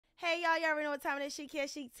Hey y'all already know what time it is. Sheek,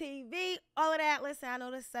 Sheek TV, all of that. Listen, I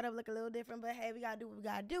know this setup look a little different, but hey, we gotta do what we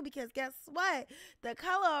gotta do because guess what? The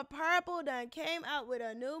Color Purple done came out with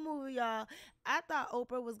a new movie, y'all. I thought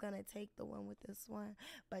Oprah was gonna take the one with this one,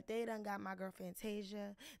 but they done got my girl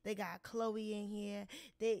Fantasia. They got Chloe in here.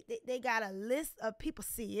 They got a list of people.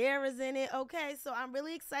 Sierra's in it. Okay, so I'm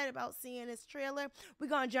really excited about seeing this trailer. We're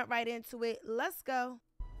gonna jump right into it. Let's go.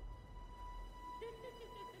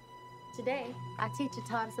 Today, our teacher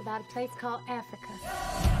taught us about a place called Africa.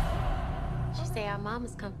 She say our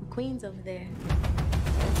mamas come from Queens over there.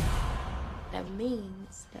 That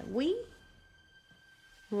means that we,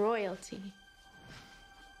 royalty.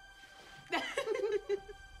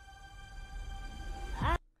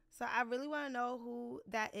 So I really want to know who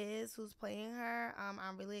that is, who's playing her.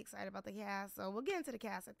 I'm really excited about the cast, so we'll get into the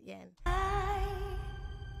cast at the end. I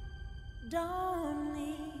don't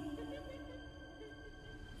need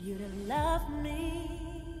you to love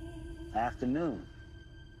me. Afternoon.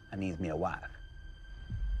 I needs me a wife.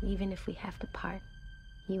 Even if we have to part,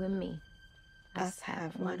 you and me, us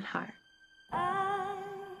have one heart. I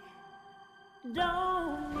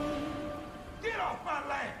don't need Get off my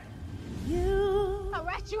land! you I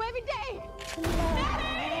rat you every day. to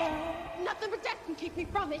love. Nothing but death can keep me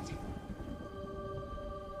from it.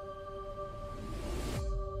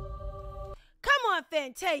 Come on,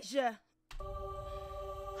 Fantasia.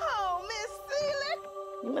 Oh, Miss Celie.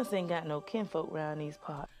 You must ain't got no kinfolk around these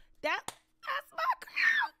parts. That's my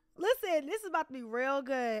crowd. Listen, this is about to be real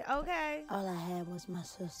good, okay? All I had was my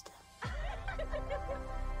sister.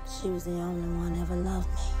 She was the only one ever loved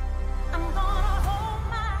me. I'm gonna hold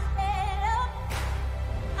my head up.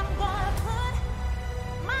 I'm gonna put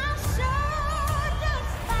my shoulders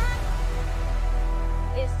back.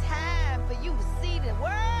 It's time for you to see the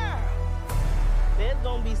world. There's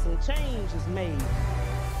gonna be some changes made.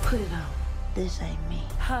 Put it on. This ain't me.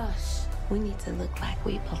 Hush. We need to look like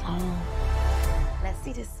we belong. Let's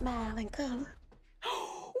see the smile and color.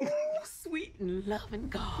 Sweet and loving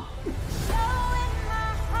God. Showing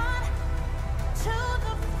my heart to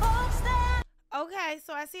the folks that Okay,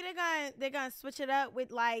 so I see they're gonna switch it up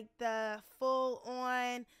with like the full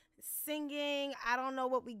on singing. I don't know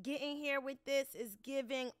what we getting here with this. It's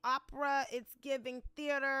giving opera, it's giving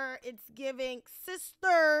theater, it's giving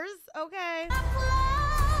sisters, okay?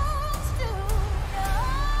 close to you.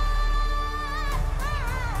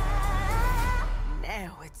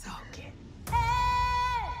 Now we're talking.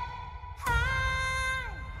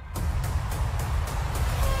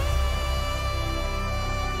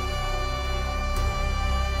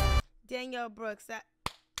 Danielle Brooks, that's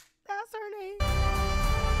her name.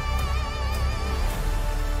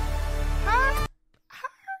 Her?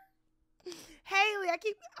 Haley.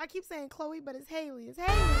 I keep saying Chloe, but it's Haley. It's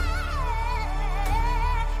Haley.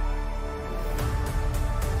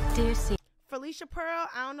 Dear C. Felicia Pearl,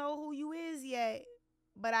 I don't know who you is yet,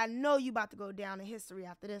 but I know you about to go down in history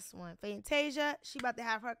after this one. Fantasia, she about to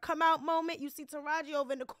have her come out moment. You see Taraji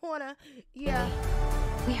over in the corner. Yeah.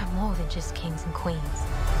 We are more than just kings and queens.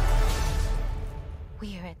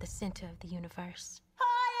 We are at the center of the universe.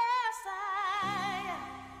 Oh, yes,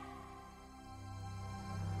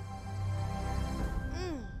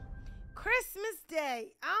 Christmas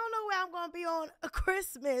Day. I don't know where I'm going to be on a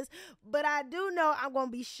Christmas, but I do know I'm going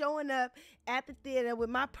to be showing up at the theater with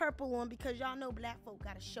my purple on because y'all know black folk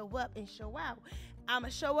got to show up and show out. I'm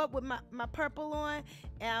going to show up with my purple on,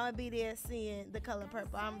 and I'm going to be there seeing The Color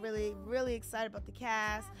Purple. I'm really, really excited about the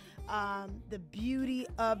cast, the beauty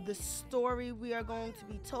of the story we are going to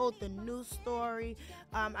be told, the new story.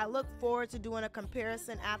 I look forward to doing a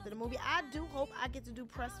comparison after the movie. I do hope I get to do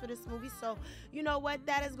press for this movie, so you know what?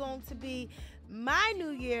 That is going to be my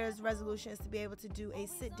New Year's resolution, is to be able to do a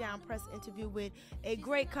sit-down press interview with a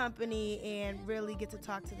great company and really get to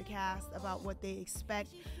talk to the cast about what they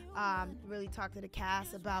expect, really talk to the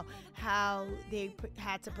cast about how they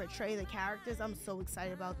had to portray the characters. I'm so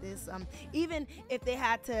excited about this. Even if they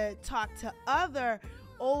had to talk to other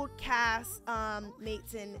old cast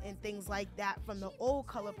mates and things like that from the old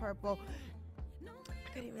Color Purple.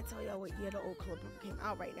 I couldn't even tell y'all what year the old Color Purple came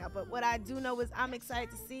out right now, but what I do know is I'm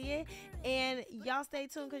excited to see it, and y'all stay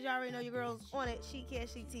tuned because y'all already know your girl's on it. Sheek,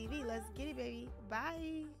 Sheek TV. Let's get it, baby.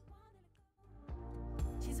 Bye.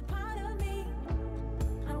 She's a part